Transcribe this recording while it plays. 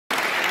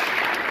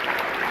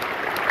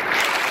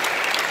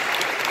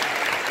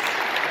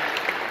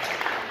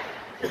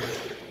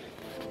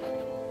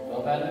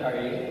Ben, how are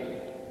you?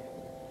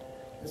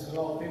 There's a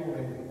lot of people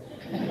here.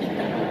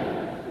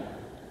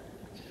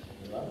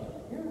 You well?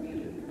 Yeah, we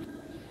should.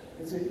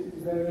 Is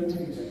there an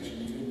interview section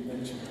to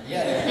mention?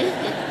 Yeah.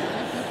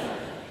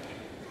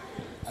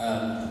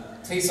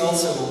 Please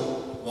also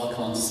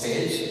welcome on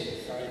stage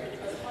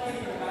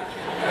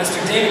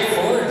Mr. David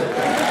Ford.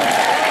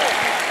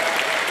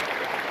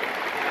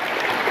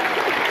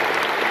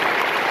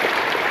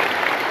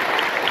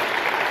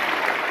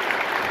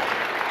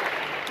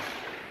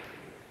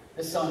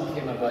 This song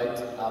came about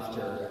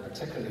after a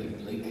particularly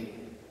bleak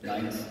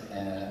night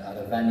at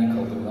a venue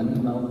called the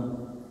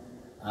Windmill,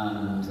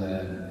 and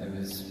it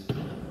was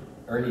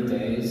early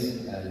days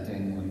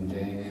doing what I'm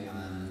doing,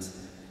 and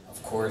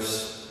of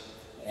course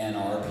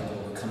NR people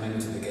were coming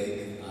to the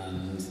gig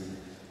and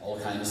all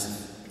kinds of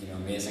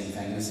amazing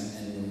things.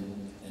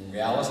 In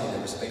reality,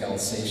 there was a big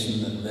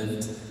Alsatian that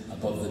lived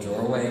above the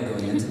doorway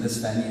going into this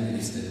venue that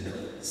used to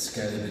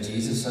scare the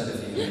bejesus out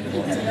of you when you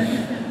walked in,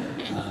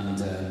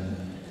 and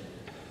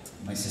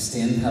my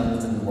sustain pedal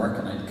didn't work,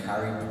 and I'd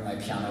carried my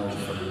piano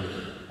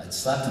I'd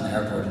slept in the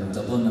airport in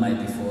Dublin the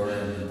night before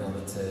and brought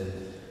it to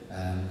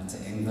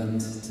England,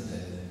 to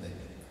the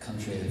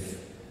country of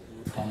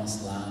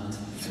promised land,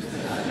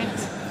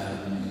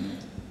 and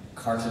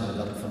carted it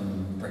up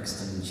from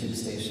Brixton tube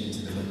station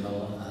to the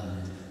Windmill,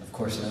 and of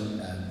course the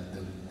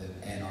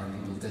NR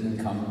people didn't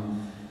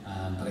come,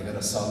 but I got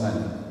a song out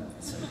of it,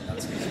 so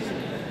that's good.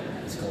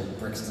 It's called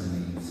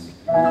Brixton Leaves.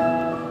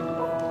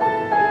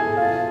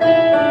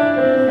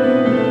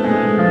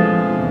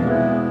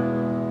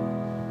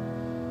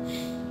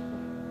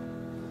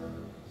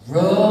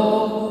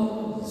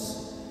 Rose,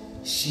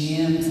 she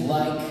ain't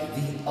like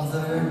the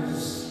others.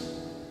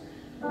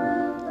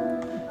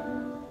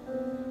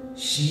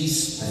 She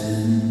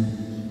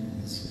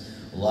spins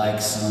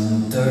like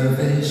some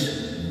dervish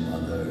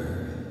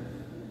mother.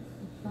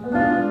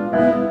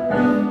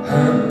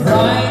 Her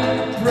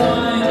bright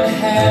brown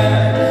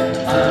hair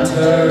and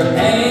her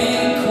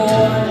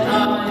acorn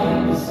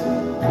eyes,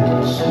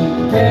 she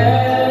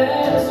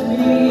gets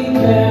me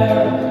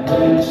there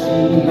when she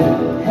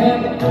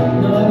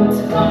hypnotizes,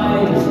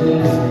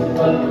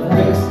 but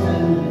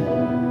Brixton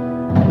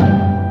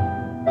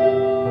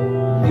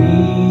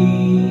leaves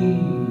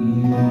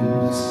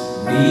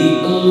me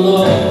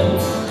alone.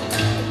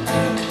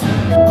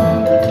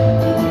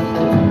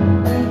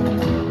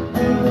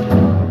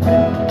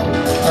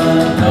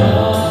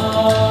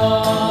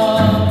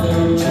 Another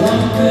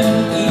drunken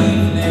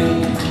evening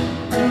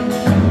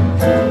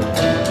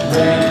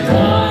when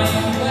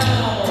wine,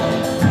 well,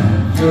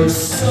 you're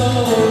so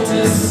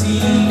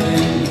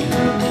deceiving.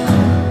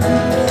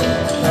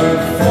 Her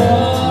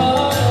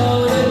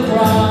photograph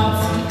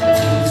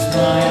is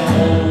my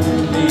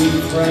only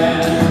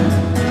friend,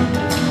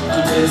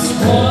 and this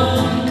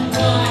one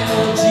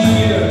wild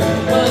year,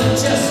 well,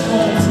 just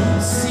won't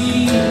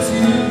seem to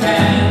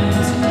end.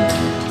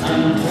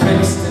 And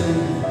Brixton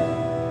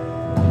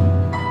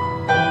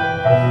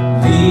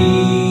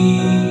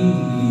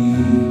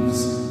leaves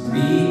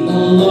me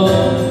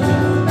alone.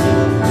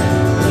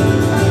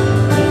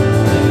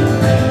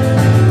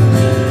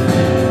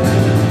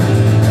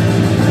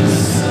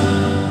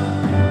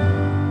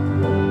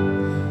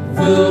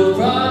 Will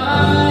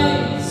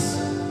rise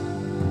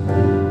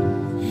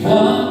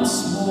once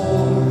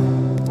more.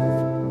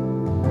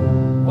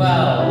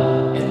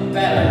 Well, it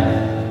better.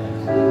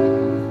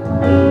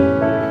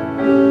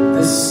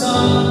 The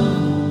sun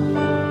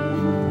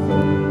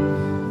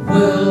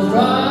will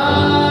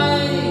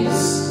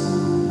rise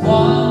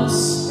once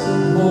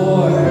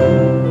more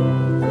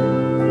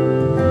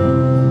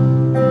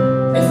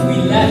if we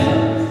let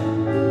her.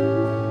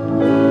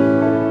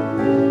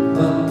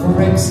 But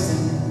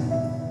Brixton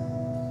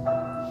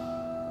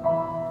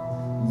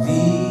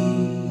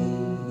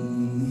leaves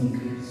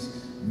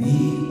me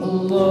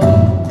alone.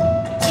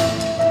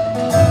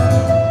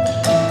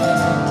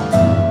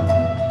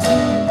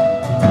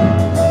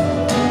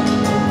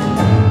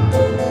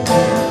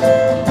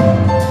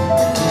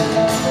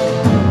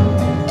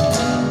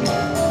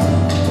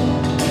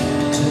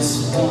 Just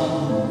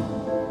one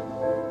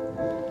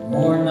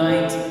more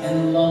night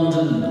in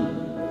London,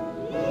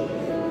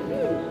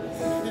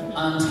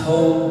 and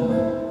home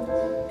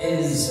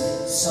is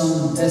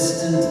some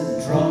distant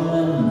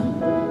drumming,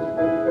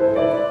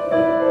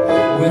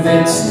 with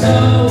its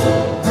no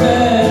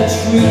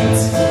retreat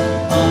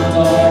and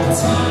our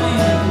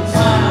time